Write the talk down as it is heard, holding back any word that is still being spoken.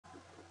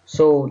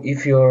So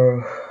if you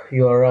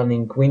are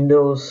running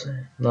Windows,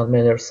 not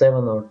matter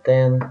 7 or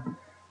 10,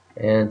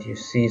 and you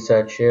see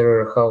such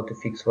error, how to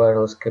fix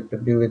wireless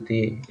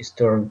capability is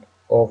turned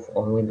off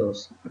on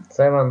Windows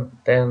 7,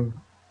 10,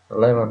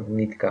 11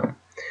 need come.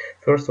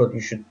 First, what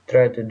you should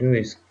try to do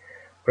is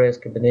press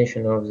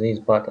combination of these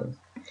buttons.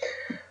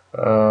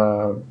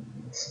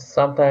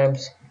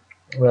 Sometimes,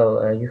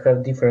 you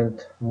have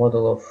different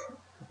model of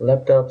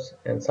laptops,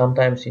 and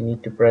sometimes you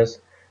need to press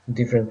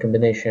different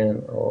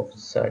combination of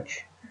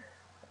such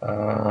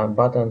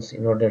buttons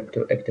in order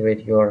to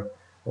activate your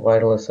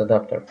wireless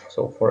adapter.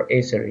 So for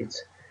Acer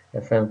it's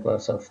FN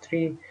plus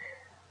F3,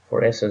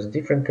 for Asus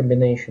different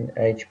combination,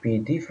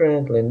 HP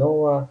different,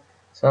 Lenovo,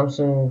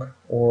 Samsung,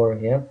 or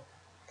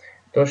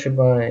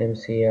Toshiba,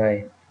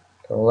 MCI.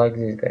 So like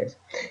this, guys.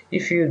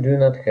 If you do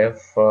not have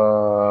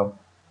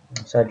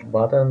such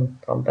button,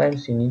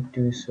 sometimes you need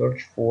to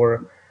search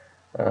for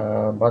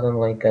button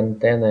like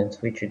antenna and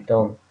switch it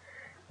on,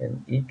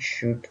 and it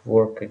should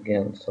work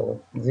again.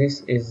 So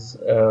this is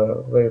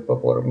a very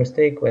popular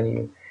mistake when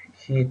you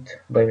hit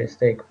by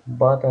mistake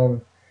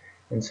button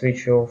and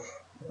switch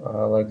off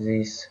like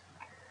this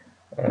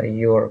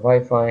your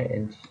Wi-Fi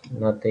and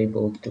not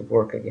able to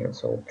work again.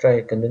 So try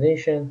a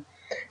combination,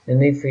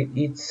 and if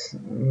it's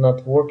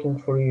not working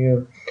for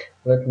you,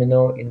 let me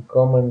know in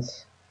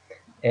comments,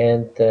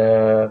 and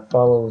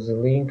follow the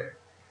link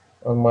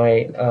on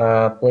my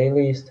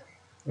playlist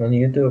on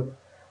YouTube,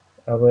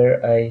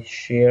 where I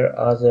share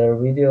other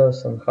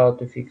videos on how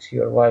to fix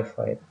your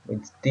Wi-Fi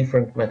with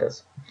different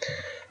methods.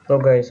 So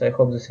guys, I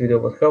hope this video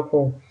was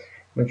helpful.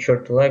 Make sure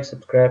to like,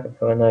 subscribe, and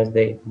have a nice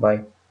day.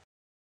 Bye.